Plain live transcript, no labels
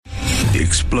The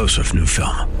explosive new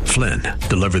film, Flynn,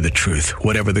 deliver the truth,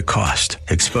 whatever the cost,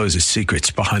 exposes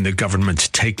secrets behind the government's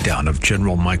takedown of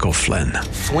General Michael Flynn.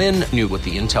 Flynn knew what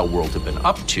the intel world had been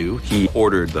up to. He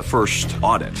ordered the first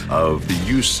audit of the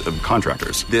use of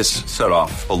contractors. This set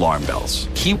off alarm bells.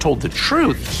 He told the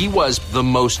truth. He was the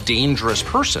most dangerous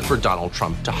person for Donald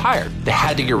Trump to hire. They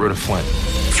had to get rid of Flynn.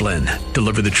 Flynn,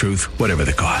 deliver the truth, whatever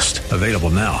the cost. Available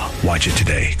now. Watch it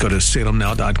today. Go to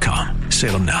salemnow.com.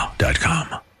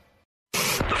 salemnow.com.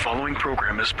 The following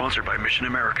program is sponsored by Mission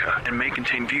America and may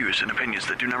contain views and opinions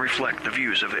that do not reflect the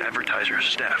views of the advertisers,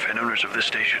 staff, and owners of this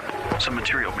station. Some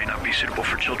material may not be suitable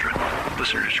for children.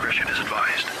 Listener discretion is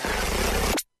advised.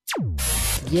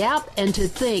 Yep, and to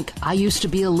think, I used to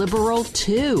be a liberal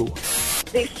too.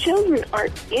 These children are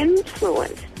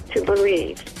influenced to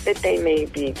believe that they may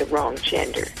be the wrong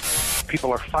gender.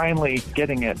 People are finally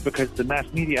getting it because the mass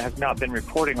media has not been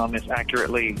reporting on this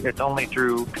accurately. It's only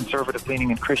through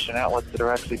conservative-leaning and Christian outlets that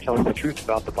are actually telling the truth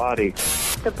about the body.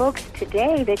 The books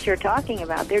today that you're talking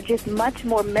about, they're just much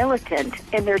more militant,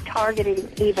 and they're targeting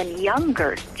even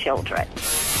younger children.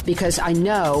 Because I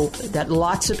know that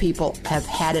lots of people have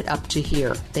had it up to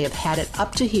here. They have had it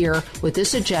up to here with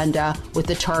this agenda, with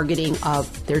the targeting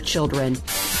of their children.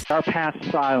 Our past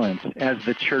silence as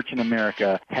the church in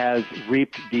America has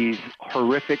reaped these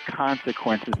horrific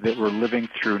consequences that we're living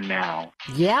through now.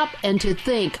 Yep, and to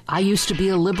think, I used to be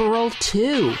a liberal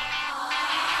too.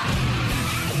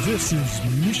 This is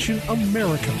Mission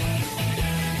America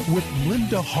with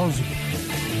Linda Harvey.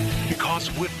 Because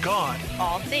with God,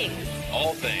 all things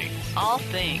are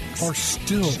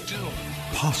still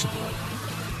possible.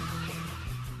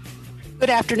 Good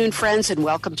afternoon, friends, and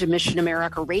welcome to Mission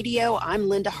America Radio. I'm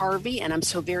Linda Harvey, and I'm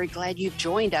so very glad you've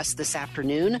joined us this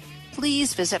afternoon.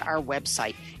 Please visit our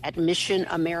website at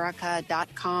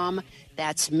missionamerica.com.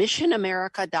 That's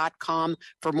missionamerica.com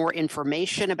for more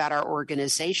information about our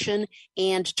organization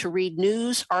and to read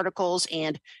news, articles,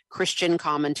 and Christian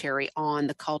commentary on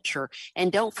the culture.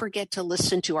 And don't forget to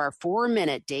listen to our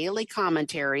 4-minute daily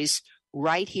commentaries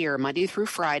right here, Monday through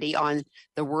Friday, on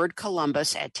the Word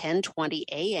Columbus at 10:20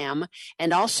 a.m.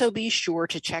 And also be sure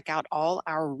to check out all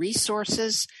our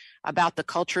resources about the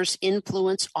culture's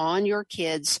influence on your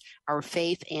kids, our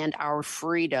faith, and our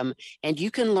freedom. And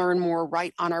you can learn more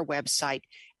right on our website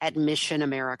at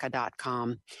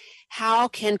missionamerica.com. How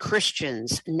can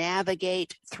Christians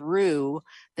navigate through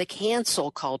the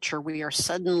cancel culture we are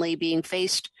suddenly being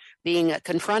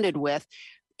confronted with,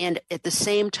 and at the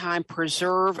same time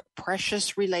preserve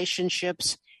precious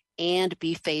relationships and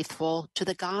be faithful to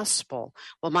the gospel?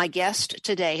 Well, my guest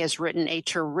today has written a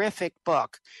terrific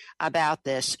book about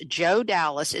this. Joe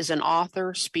Dallas is an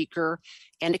author, speaker,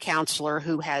 and a counselor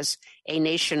who has a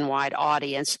nationwide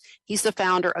audience. He's the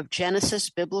founder of Genesis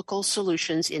Biblical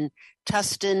Solutions in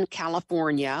Tustin,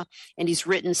 California, and he's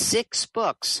written 6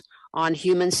 books on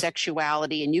human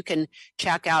sexuality, and you can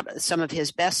check out some of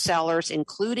his bestsellers,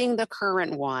 including the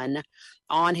current one,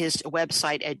 on his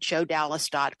website at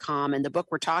joedallas.com. And the book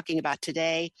we're talking about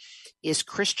today is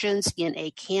Christians in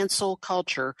a Cancel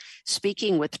Culture,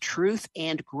 Speaking with Truth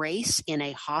and Grace in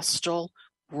a Hostile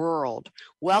World.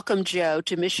 Welcome, Joe,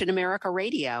 to Mission America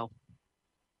Radio.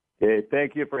 Hey,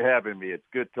 thank you for having me. It's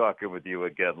good talking with you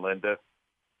again, Linda.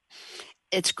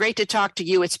 It's great to talk to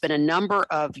you. It's been a number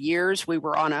of years. We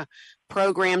were on a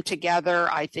program together.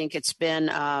 I think it's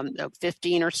been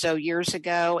 15 or so years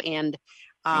ago. And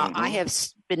I have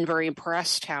been very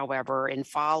impressed, however, in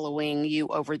following you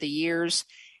over the years,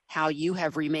 how you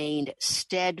have remained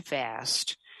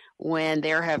steadfast when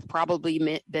there have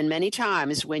probably been many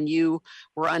times when you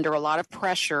were under a lot of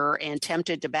pressure and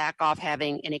tempted to back off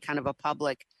having any kind of a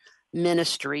public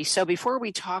ministry. So before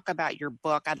we talk about your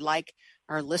book, I'd like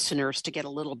our listeners to get a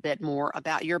little bit more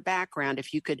about your background,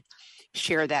 if you could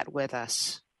share that with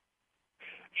us.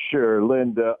 Sure,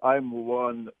 Linda. I'm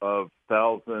one of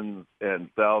thousands and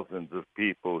thousands of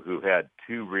people who had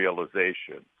 2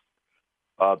 realizations.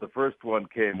 The first one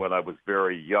came when I was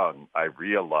very young. I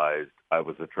realized I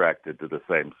was attracted to the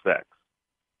same sex.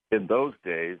 In those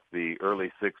days, the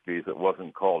early 60s, it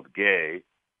wasn't called gay.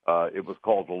 It was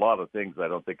called a lot of things I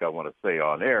don't think I want to say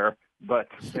on air, but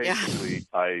basically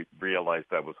I realized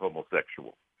I was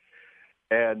homosexual.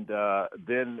 And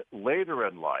then later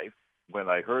in life, when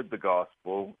I heard the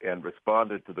gospel and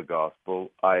responded to the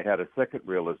gospel, I had a second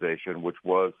realization, which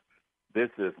was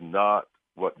this is not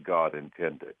what God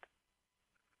intended.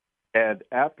 And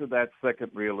after that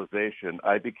second realization,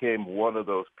 I became one of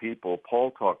those people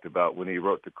Paul talked about when he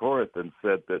wrote to Corinth and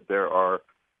said that there are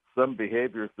some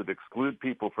behaviors that exclude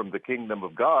people from the kingdom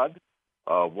of God.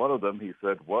 One of them, he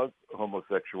said, was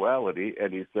homosexuality,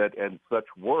 and he said, and such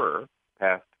were,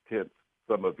 past tense,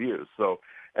 some abuse. So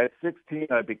at 16,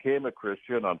 I became a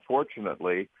Christian.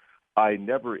 Unfortunately, I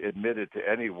never admitted to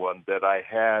anyone that I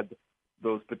had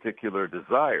those particular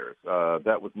desires.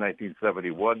 That was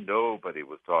 1971. Nobody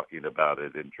was talking about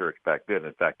it in church back then.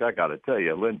 In fact, I got to tell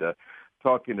you, Linda,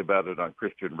 talking about it on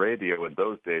Christian radio in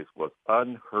those days was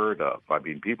unheard of. I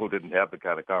mean, people didn't have the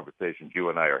kind of conversations you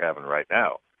and I are having right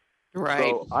now. Right.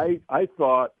 So I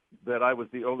thought that I was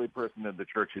the only person in the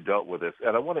church who dealt with this.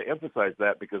 And I want to emphasize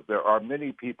that because there are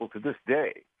many people to this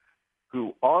day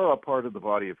who are a part of the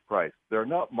body of Christ. They're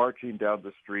not marching down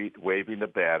the street waving a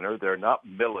banner. They're not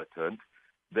militant.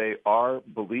 They are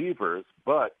believers,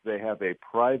 but they have a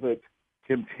private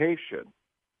temptation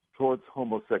towards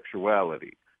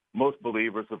homosexuality. Most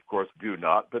believers, of course, do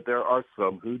not, but there are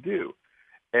some who do.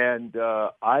 And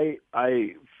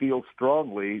I feel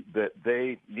strongly that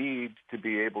they need to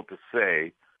be able to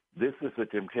say, this is a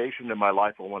temptation in my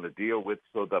life I want to deal with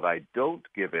so that I don't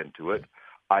give in to it.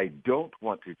 I don't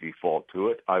want to default to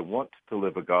it. I want to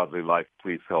live a godly life.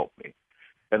 Please help me.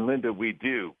 And Linda, we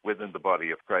do, within the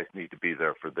body of Christ, need to be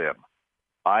there for them.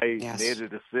 I made a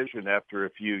decision after a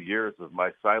few years of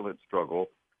my silent struggle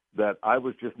that I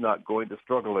was just not going to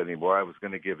struggle anymore. I was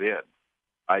going to give in.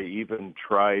 I even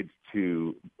tried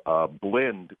to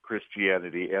blend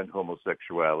Christianity and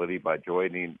homosexuality by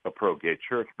joining a pro-gay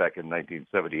church back in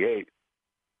 1978.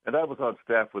 And I was on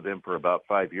staff with them for about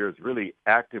 5 years, really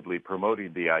actively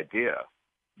promoting the idea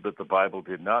that the Bible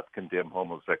did not condemn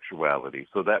homosexuality.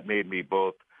 So that made me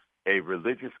both a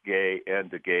religious gay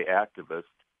and a gay activist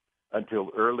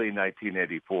until early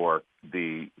 1984.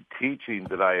 The teaching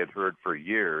that I had heard for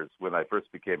years when I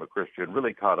first became a Christian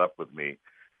really caught up with me,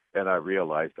 and I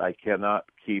realized I cannot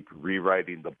keep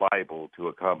rewriting the Bible to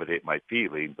accommodate my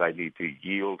feelings. I need to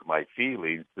yield my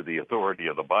feelings to the authority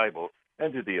of the Bible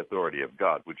and to the authority of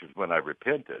God, which is when I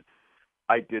repented.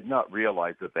 I did not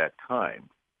realize at that time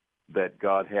that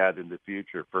God had in the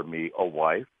future for me a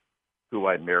wife who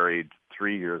I married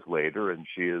 3 years later, and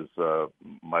she is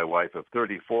my wife of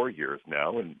 34 years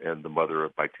now and the mother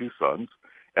of my 2 sons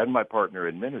and my partner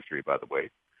in ministry, by the way.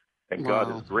 And God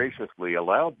has graciously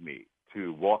allowed me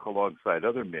to walk alongside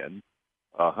other men,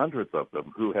 hundreds of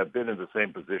them, who have been in the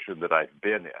same position that I've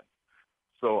been in.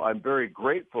 So I'm very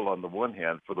grateful on the one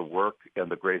hand for the work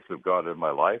and the grace of God in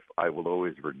my life. I will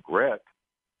always regret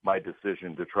my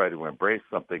decision to try to embrace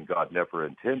something God never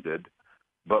intended.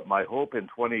 But my hope in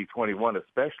 2021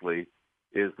 especially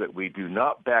is that we do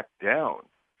not back down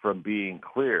from being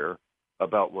clear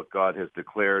about what God has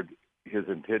declared his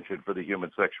intention for the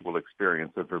human sexual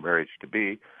experience and for marriage to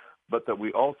be, but that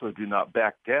we also do not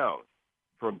back down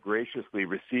from graciously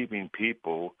receiving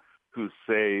people who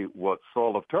say what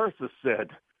Saul of Tarsus said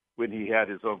when he had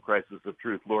his own crisis of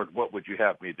truth: Lord, what would you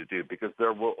have me to do? Because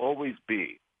there will always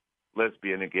be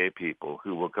lesbian and gay people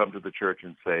who will come to the church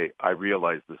and say, I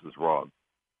realize this is wrong.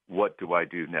 What do I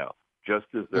do now? Just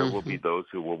as there will be those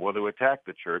who will want to attack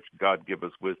the church, God give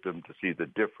us wisdom to see the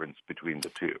difference between the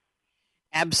two.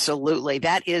 Absolutely.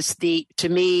 That is to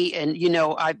me, and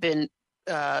I've been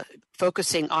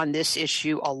focusing on this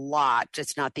issue a lot.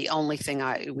 It's not the only thing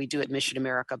we do at Mission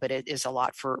America, but it is a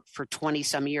lot for 20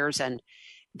 some years. And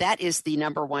that is the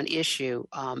number one issue,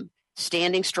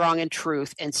 standing strong in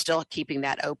truth and still keeping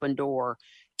that open door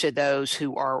to those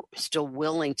who are still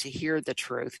willing to hear the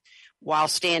truth while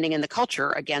standing in the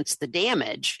culture against the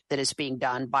damage that is being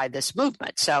done by this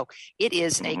movement. So it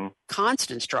is a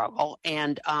constant struggle,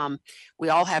 and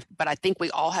but I think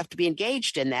we all have to be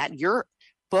engaged in that. Your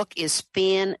book is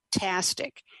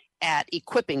fantastic at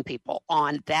equipping people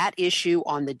on that issue,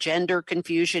 on the gender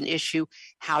confusion issue,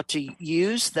 how to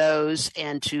use those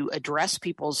and to address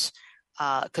people's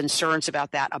concerns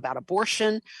about that, about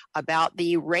abortion, about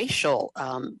the racial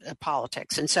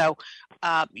politics. And so,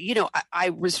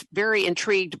 I was very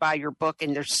intrigued by your book,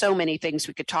 and there's so many things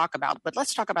we could talk about, but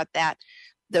let's talk about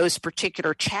those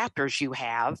particular chapters you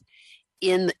have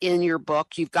in your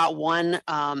book. You've got one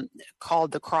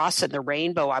called The Cross and the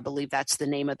Rainbow. I believe that's the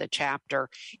name of the chapter.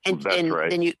 And right.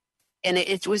 Then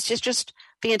it was just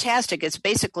fantastic. It's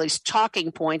basically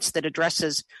talking points that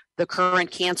addresses the current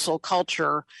cancel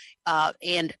culture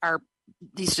and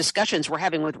these discussions we're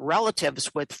having with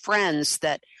relatives, with friends,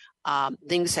 that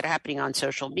things that are happening on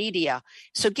social media.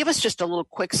 So give us just a little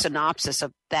quick synopsis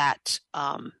of that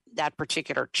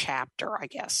particular chapter, I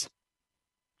guess.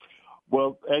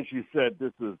 Well, as you said,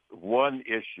 this is one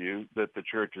issue that the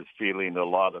church is feeling a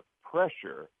lot of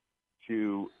pressure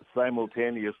to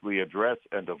simultaneously address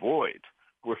and avoid.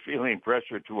 We're feeling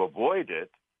pressure to avoid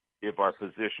it if our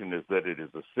position is that it is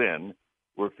a sin.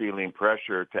 We're feeling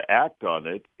pressure to act on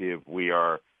it if we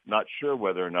are not sure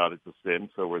whether or not it's a sin,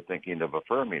 so we're thinking of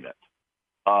affirming it.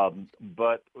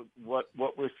 But what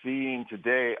we're seeing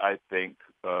today, I think,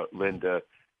 Linda,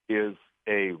 is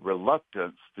a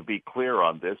reluctance to be clear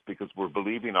on this because we're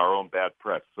believing our own bad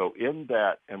press. So in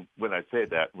that, and when I say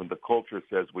that, when the culture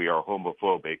says we are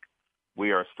homophobic,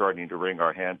 we are starting to wring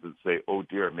our hands and say, oh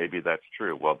dear, maybe that's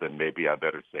true. Well, then maybe I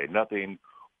better say nothing,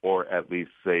 or at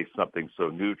least say something so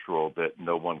neutral that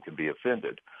no one can be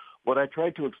offended. What I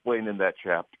tried to explain in that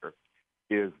chapter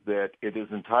is that it is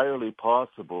entirely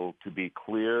possible to be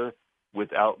clear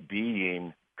without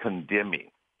being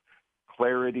condemning.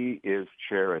 Clarity is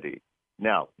charity.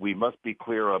 Now, we must be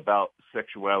clear about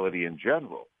sexuality in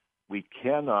general. We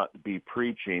cannot be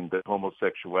preaching that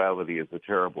homosexuality is a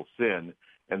terrible sin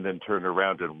and then turn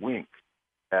around and wink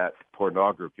at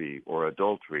pornography or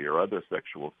adultery or other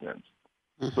sexual sins.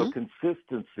 Mm-hmm. So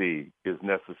consistency is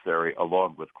necessary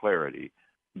along with clarity.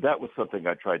 That was something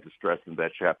I tried to stress in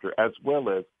that chapter, as well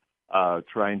as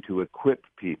trying to equip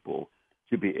people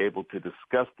to be able to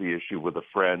discuss the issue with a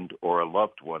friend or a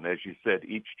loved one. As you said,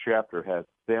 each chapter has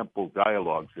sample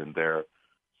dialogues in there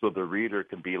so the reader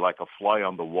can be like a fly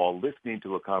on the wall listening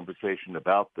to a conversation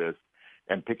about this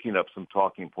and picking up some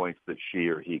talking points that she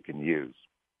or he can use.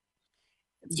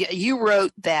 Yeah, you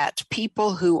wrote that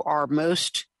people who are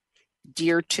most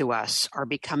dear to us are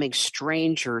becoming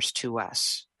strangers to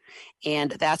us.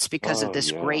 And that's because of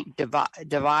this great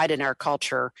divide in our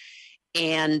culture.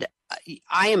 And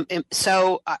I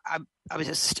was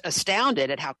just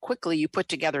astounded at how quickly you put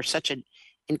together such an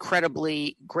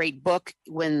incredibly great book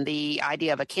when the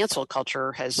idea of a cancel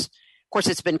culture has, of course,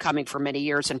 it's been coming for many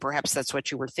years, and perhaps that's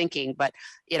what you were thinking, but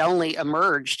it only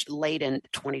emerged late in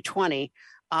 2020.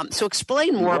 So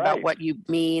explain more about what you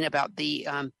mean about the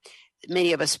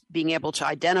many of us being able to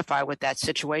identify with that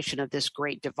situation of this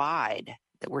great divide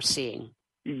that we're seeing.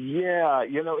 Yeah,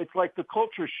 it's like the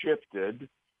culture shifted,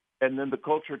 and then the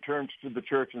culture turned to the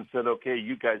church and said, okay,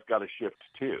 you guys got to shift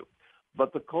too.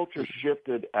 But the culture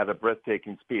shifted at a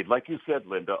breathtaking speed. Like you said,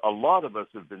 Linda, a lot of us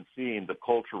have been seeing the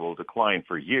cultural decline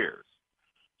for years.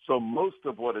 So most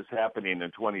of what is happening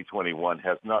in 2021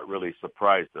 has not really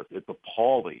surprised us. It's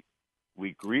appalling.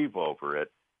 We grieve over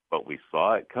it, but we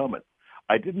saw it coming.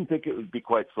 I didn't think it would be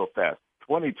quite so fast.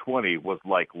 2020 was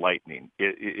like lightning.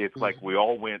 It's like we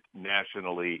all went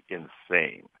nationally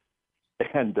insane.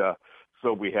 And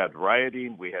so we had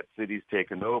rioting, we had cities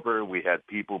taken over, we had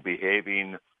people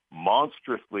behaving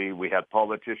monstrously, we had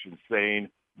politicians saying,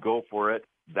 go for it,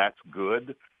 that's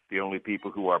good. The only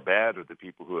people who are bad are the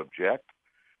people who object.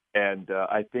 And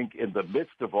I think in the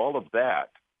midst of all of that,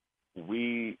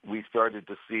 we started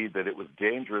to see that it was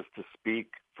dangerous to speak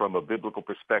from a biblical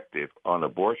perspective on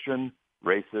abortion,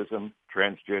 racism,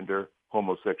 transgender,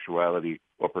 homosexuality,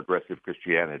 or progressive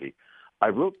Christianity. I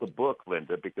wrote the book,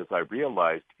 Linda, because I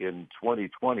realized in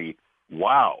 2020,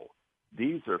 wow,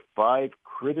 these are 5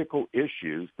 critical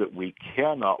issues that we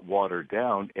cannot water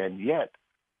down, and yet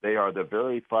they are the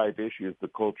very 5 issues the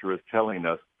culture is telling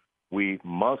us we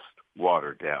must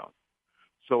water down.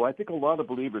 So I think a lot of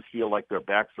believers feel like their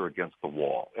backs are against the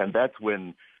wall, and that's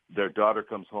when their daughter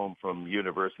comes home from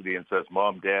university and says,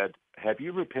 Mom, Dad, have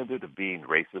you repented of being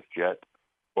racist yet?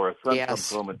 Or a son comes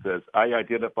home and says, I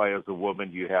identify as a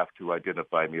woman, you have to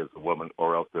identify me as a woman,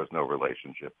 or else there's no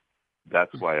relationship.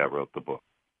 That's why I wrote the book.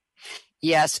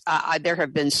 Yes, there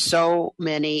have been so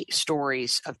many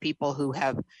stories of people who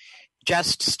have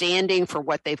just standing for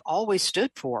what they've always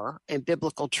stood for in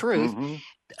biblical truth. Mm-hmm.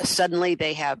 Suddenly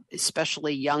they have,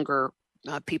 especially younger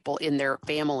people in their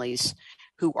families,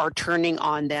 who are turning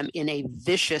on them in a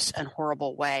vicious and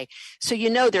horrible way. So,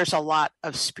 there's a lot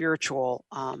of spiritual,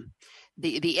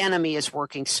 the enemy is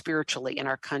working spiritually in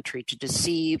our country to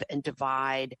deceive and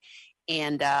divide.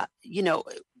 And,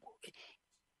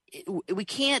 we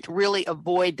can't really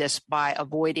avoid this by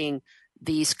avoiding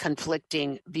these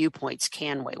conflicting viewpoints,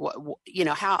 can we?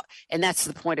 How, and that's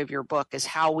the point of your book, is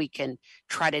how we can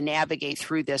try to navigate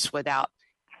through this without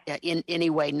in any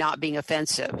way not being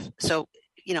offensive. So,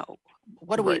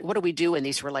 what do we do in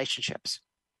these relationships?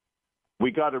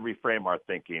 We got to reframe our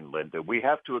thinking, Linda. We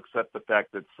have to accept the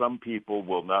fact that some people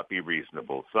will not be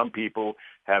reasonable. Some people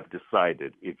have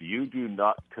decided if you do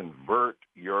not convert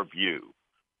your view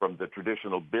from the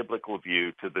traditional biblical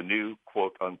view to the new,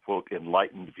 quote unquote,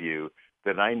 enlightened view,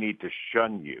 then I need to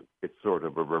shun you. It's sort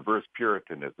of a reverse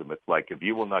Puritanism. It's like if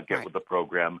you will not get with the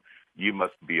program, you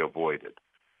must be avoided.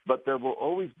 But there will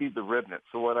always be the remnant.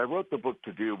 So what I wrote the book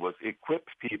to do was equip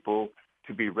people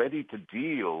to be ready to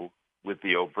deal with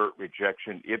the overt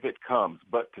rejection if it comes,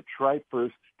 but to try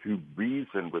first to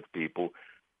reason with people,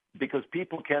 because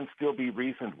people can still be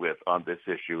reasoned with on this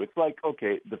issue. It's like,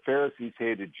 okay, the Pharisees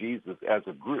hated Jesus as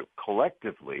a group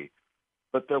collectively,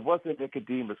 but there wasn't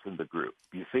Nicodemus in the group,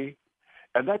 you see?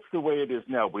 And that's the way it is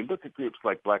now. We look at groups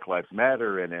like Black Lives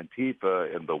Matter and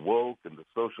Antifa and the woke and the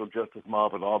social justice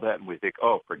mob and all that, and we think,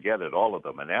 oh, forget it, all of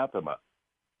them, anathema.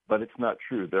 But it's not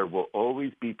true. There will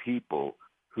always be people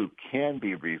who can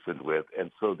be reasoned with.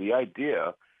 And so the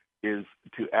idea is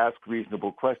to ask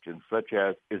reasonable questions, such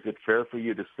as, is it fair for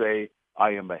you to say,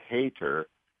 I am a hater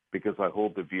because I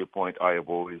hold the viewpoint I have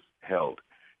always held?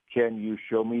 Can you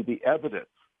show me the evidence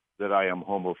that I am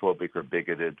homophobic or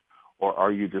bigoted, or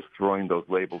are you just throwing those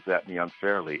labels at me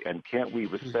unfairly? And can't we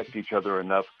respect each other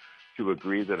enough to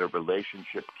agree that a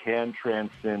relationship can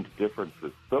transcend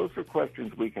differences? Those are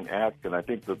questions we can ask, and I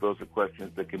think that those are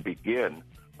questions that can begin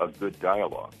a good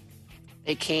dialogue.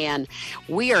 They can.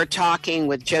 We are talking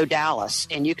with Joe Dallas,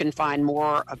 and you can find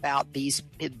more about the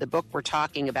book we're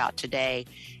talking about today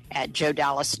at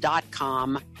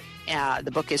joedallas.com.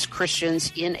 The book is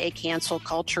Christians in a Cancel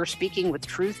Culture, Speaking with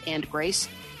Truth and Grace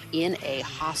in a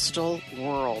Hostile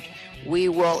World. We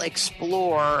will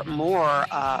explore more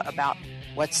about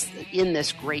what's in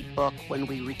this great book when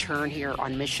we return here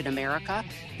on Mission America.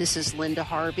 This is Linda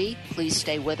Harvey. Please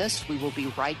stay with us. We will be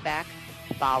right back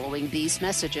following these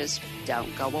messages.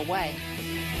 Don't go away.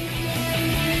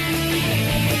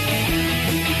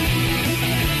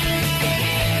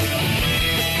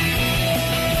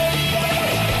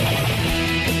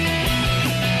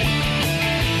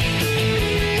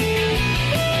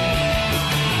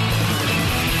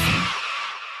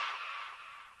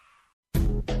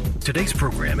 Today's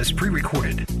program is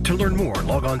pre-recorded. To learn more,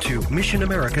 log on to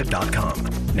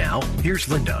missionamerica.com. Now, here's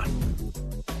Linda.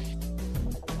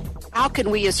 How can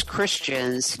we as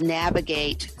Christians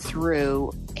navigate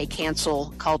through a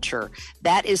cancel culture?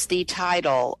 That is the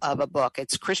title of a book.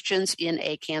 It's Christians in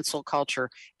a Cancel Culture,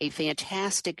 a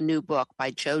fantastic new book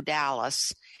by Joe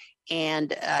Dallas.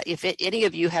 And if any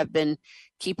of you have been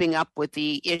keeping up with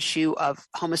the issue of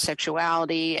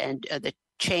homosexuality and the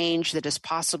change that is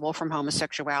possible from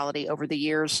homosexuality over the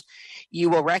years, you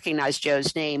will recognize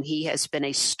Joe's name. He has been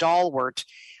a stalwart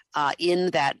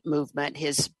in that movement.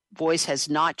 His voice has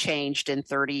not changed in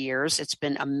 30 years. It's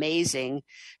been amazing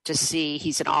to see.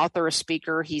 He's an author, a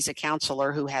speaker, he's a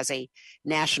counselor who has a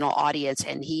national audience,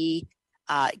 and he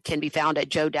can be found at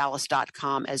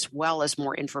joedallas.com, as well as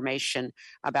more information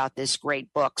about this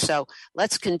great book. So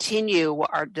let's continue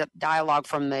our dialogue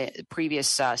from the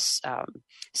previous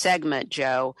segment,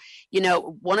 Joe. You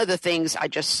know, one of the things I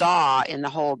just saw in the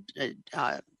whole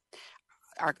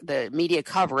the media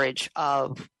coverage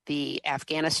of the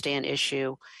Afghanistan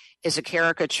issue is a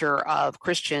caricature of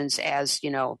Christians as, you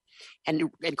know,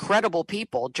 and incredible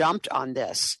people jumped on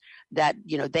this, that,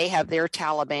 you know, they have their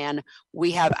Taliban,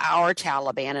 we have our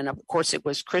Taliban. And of course it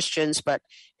was Christians, but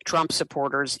Trump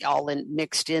supporters all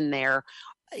mixed in there.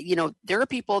 You know, there are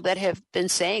people that have been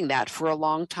saying that for a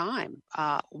long time.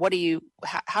 How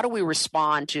do we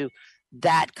respond to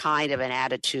that kind of an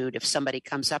attitude if somebody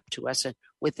comes up to us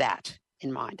with that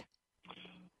in mind?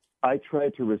 I try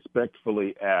to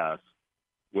respectfully ask,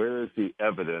 where is the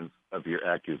evidence of your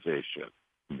accusation?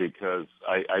 Because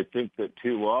I think that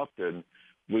too often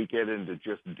we get into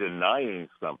just denying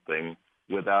something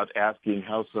without asking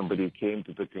how somebody came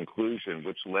to the conclusion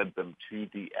which led them to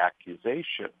the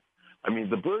accusation. I mean,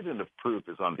 the burden of proof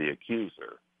is on the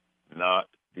accuser, not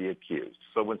the accused.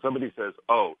 So when somebody says,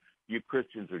 oh, you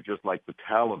Christians are just like the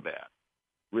Taliban,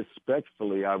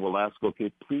 respectfully, I will ask,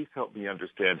 okay, please help me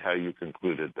understand how you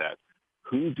concluded that.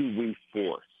 Who do we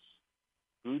force?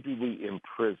 Who do we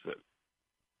imprison?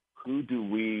 Who do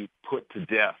we put to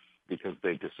death because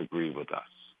they disagree with us?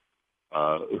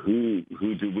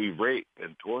 Who do we rape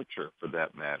and torture, for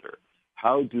that matter?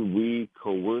 How do we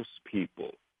coerce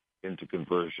people into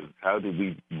conversion?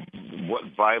 What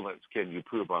violence can you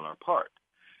prove on our part?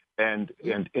 And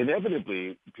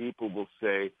inevitably, people will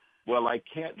say, well, I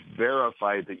can't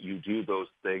verify that you do those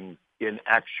things in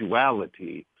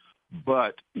actuality,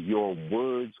 but your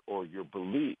words or your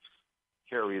beliefs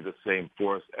carry the same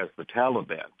force as the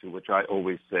Taliban, to which I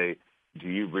always say, do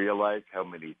you realize how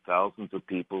many thousands of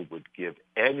people would give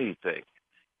anything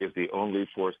if the only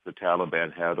force the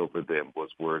Taliban had over them was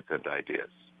words and ideas?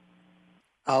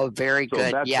 Oh, very good.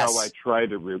 So that's yes. how I try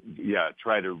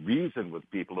to reason with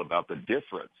people about the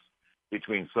difference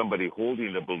between somebody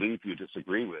holding a belief you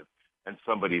disagree with and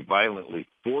somebody violently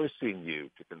forcing you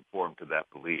to conform to that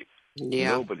belief.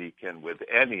 Yeah. Nobody can with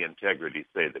any integrity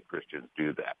say that Christians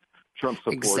do that. Trump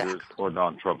supporters or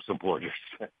non-Trump supporters.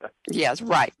 Yes,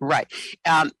 right.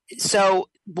 So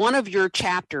one of your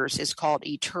chapters is called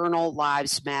Eternal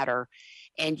Lives Matter.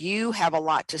 and you have a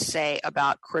lot to say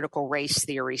about critical race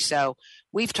theory. So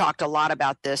we've talked a lot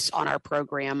about this on our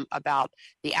program, about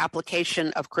the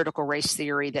application of critical race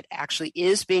theory that actually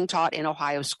is being taught in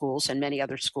Ohio schools and many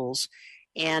other schools,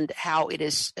 and how it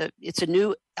is it's a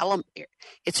new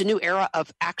era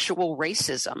of actual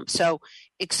racism. So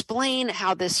explain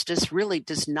how this just really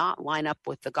does not line up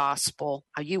with the gospel.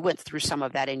 You went through some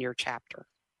of that in your chapter.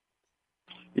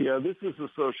 Yeah, this is a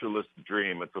socialist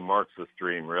dream. It's a Marxist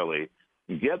dream, really.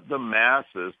 Get the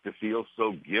masses to feel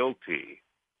so guilty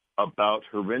about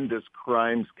horrendous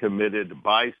crimes committed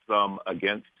by some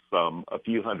against some a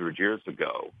few hundred years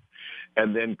ago,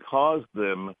 and then cause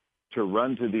them to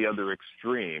run to the other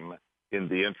extreme in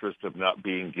the interest of not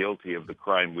being guilty of the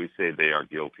crime we say they are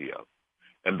guilty of.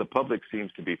 And the public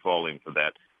seems to be falling for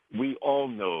that. We all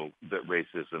know that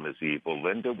racism is evil,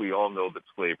 Linda. We all know that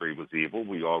slavery was evil.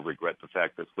 We all regret the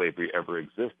fact that slavery ever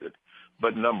existed.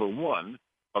 But number one,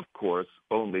 of course,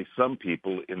 only some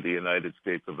people in the United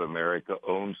States of America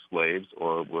owned slaves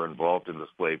or were involved in the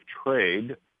slave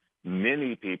trade.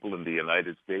 Many people in the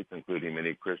United States, including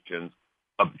many Christians,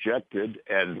 objected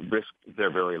and risked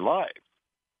their very lives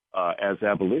as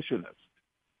abolitionists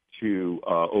to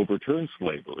overturn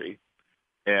slavery.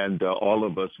 And all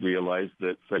of us realized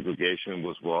that segregation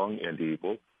was wrong and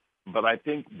evil. But I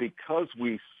think because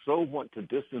we so want to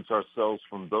distance ourselves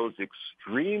from those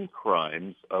extreme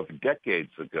crimes of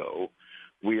decades ago,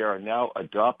 we are now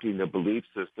adopting a belief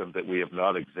system that we have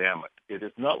not examined. It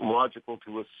is not logical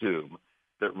to assume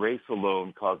that race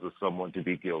alone causes someone to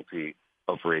be guilty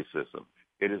of racism.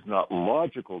 It is not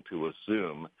logical to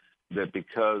assume that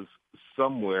because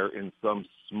somewhere in some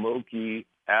smoky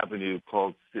avenue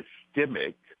called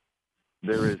systemic,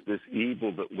 there is this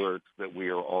evil that lurks that we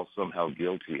are all somehow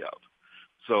guilty of.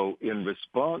 So in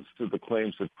response to the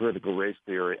claims of critical race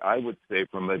theory, I would say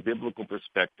from a biblical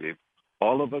perspective,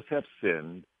 all of us have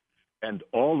sinned, and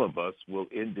all of us will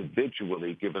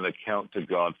individually give an account to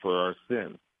God for our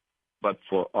sins, but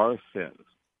for our sins,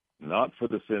 not for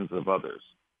the sins of others.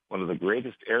 One of the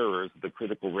greatest errors of the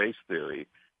critical race theory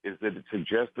is that it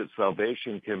suggests that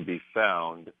salvation can be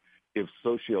found if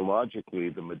sociologically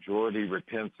the majority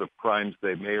repents of crimes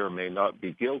they may or may not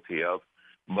be guilty of,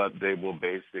 but they will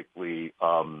basically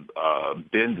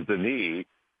bend the knee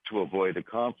to avoid a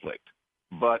conflict.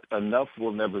 But enough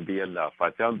will never be enough.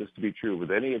 I found this to be true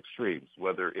with any extremes,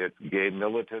 whether it's gay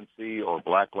militancy or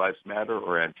Black Lives Matter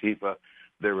or Antifa.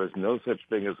 There is no such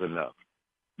thing as enough.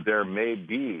 There may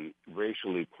be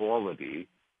racial equality,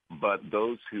 but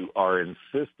those who are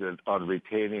insistent on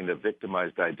retaining a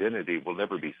victimized identity will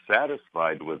never be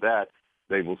satisfied with that.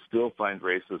 They will still find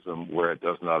racism where it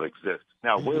does not exist.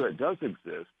 Now, where it does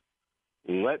exist,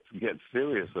 let's get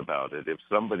serious about it. If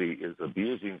somebody is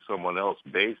abusing someone else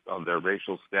based on their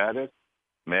racial status,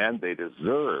 man, they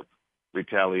deserve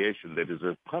retaliation. They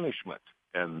deserve punishment.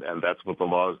 And that's what the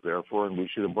law is there for, and we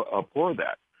should abhor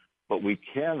that. But we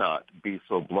cannot be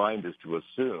so blind as to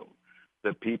assume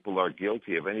that people are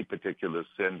guilty of any particular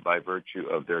sin by virtue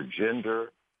of their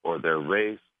gender or their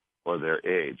race or their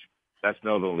age. That's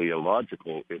not only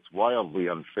illogical, it's wildly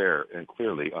unfair and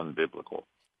clearly unbiblical.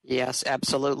 Yes,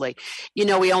 absolutely. You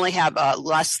know, we only have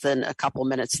less than a couple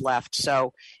minutes left.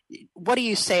 So what do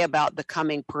you say about the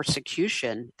coming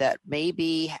persecution that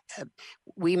maybe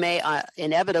we may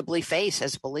inevitably face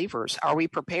as believers? Are we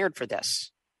prepared for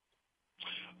this?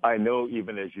 I know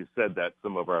even as you said that,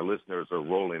 some of our listeners are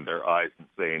rolling their eyes and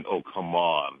saying, oh, come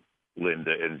on,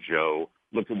 Linda and Joe,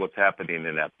 look at what's happening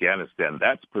in Afghanistan.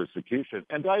 That's persecution.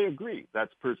 And I agree,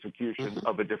 that's persecution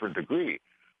of a different degree.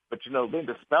 But, you know,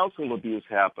 Linda, spousal abuse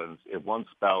happens if one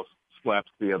spouse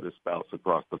slaps the other spouse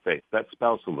across the face. That's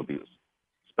spousal abuse.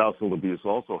 Spousal abuse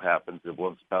also happens if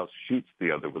one spouse shoots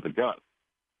the other with a gun.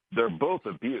 They're both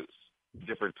abuse,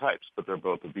 different types, but they're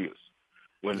both abuse.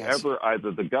 Whenever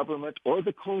either the government or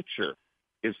the culture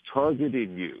is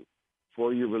targeting you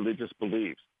for your religious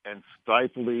beliefs and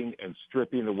stifling and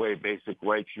stripping away basic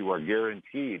rights you are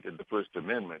guaranteed in the First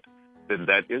Amendment, then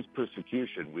that is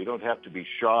persecution. We don't have to be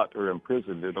shot or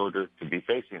imprisoned in order to be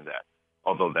facing that,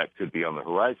 although that could be on the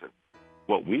horizon.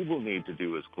 What we will need to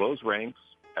do is close ranks.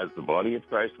 As the body of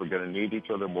Christ, we're going to need each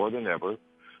other more than ever.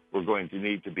 We're going to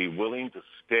need to be willing to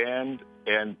stand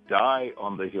and die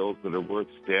on the hills that are worth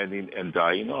standing and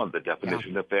dying on. The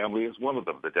definition of family is one of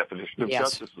them. The definition of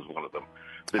justice is one of them.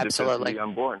 The defense of the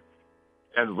unborn.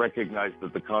 And recognize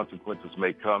that the consequences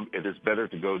may come. It is better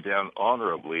to go down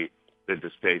honorably than to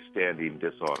stay standing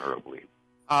dishonorably.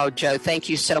 Oh, Joe, thank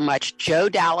you so much.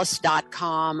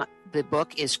 JoeDallas.com. The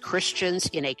book is Christians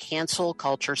in a Cancel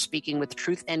Culture, Speaking with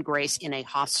Truth and Grace in a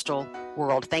Hostile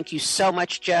World. Thank you so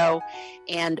much, Joe.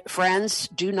 And friends,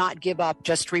 do not give up.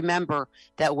 Just remember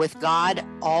that with God,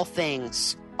 all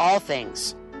things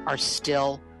are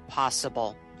still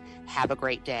possible. Have a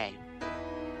great day.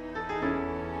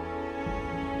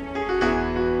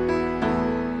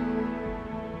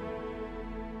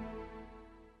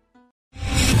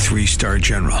 Three-star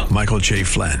General Michael J.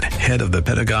 Flynn, head of the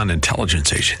Pentagon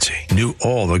Intelligence Agency, knew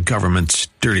all the government's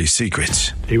dirty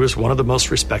secrets. He was one of the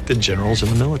most respected generals in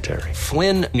the military.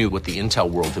 Flynn knew what the intel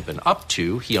world had been up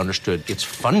to. He understood its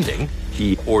funding.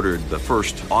 He ordered the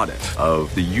first audit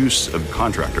of the use of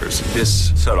contractors.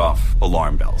 This set off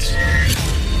alarm bells.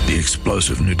 The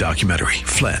explosive new documentary,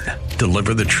 Flynn,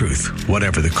 Deliver the Truth,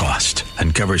 Whatever the Cost,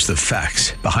 uncovers the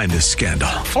facts behind this scandal.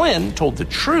 Flynn told the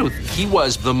truth. He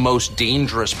was the most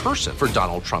dangerous person for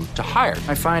Donald Trump to hire.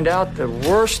 I find out the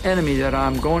worst enemy that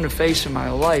I'm going to face in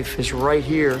my life is right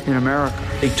here in America.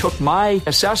 They took my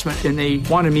assessment and they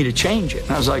wanted me to change it.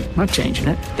 And I was like, I'm not changing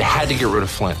it. They had to get rid of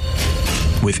Flynn.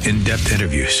 With in-depth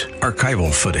interviews,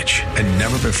 archival footage, and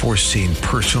never-before-seen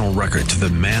personal records of the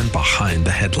man behind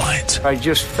the headlines. I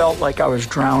just felt like I was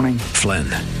drowning. Flynn,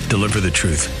 Deliver the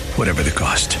Truth, Whatever the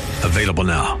Cost. Available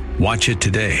now. Watch it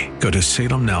today. Go to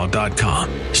salemnow.com.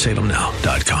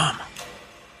 salemnow.com.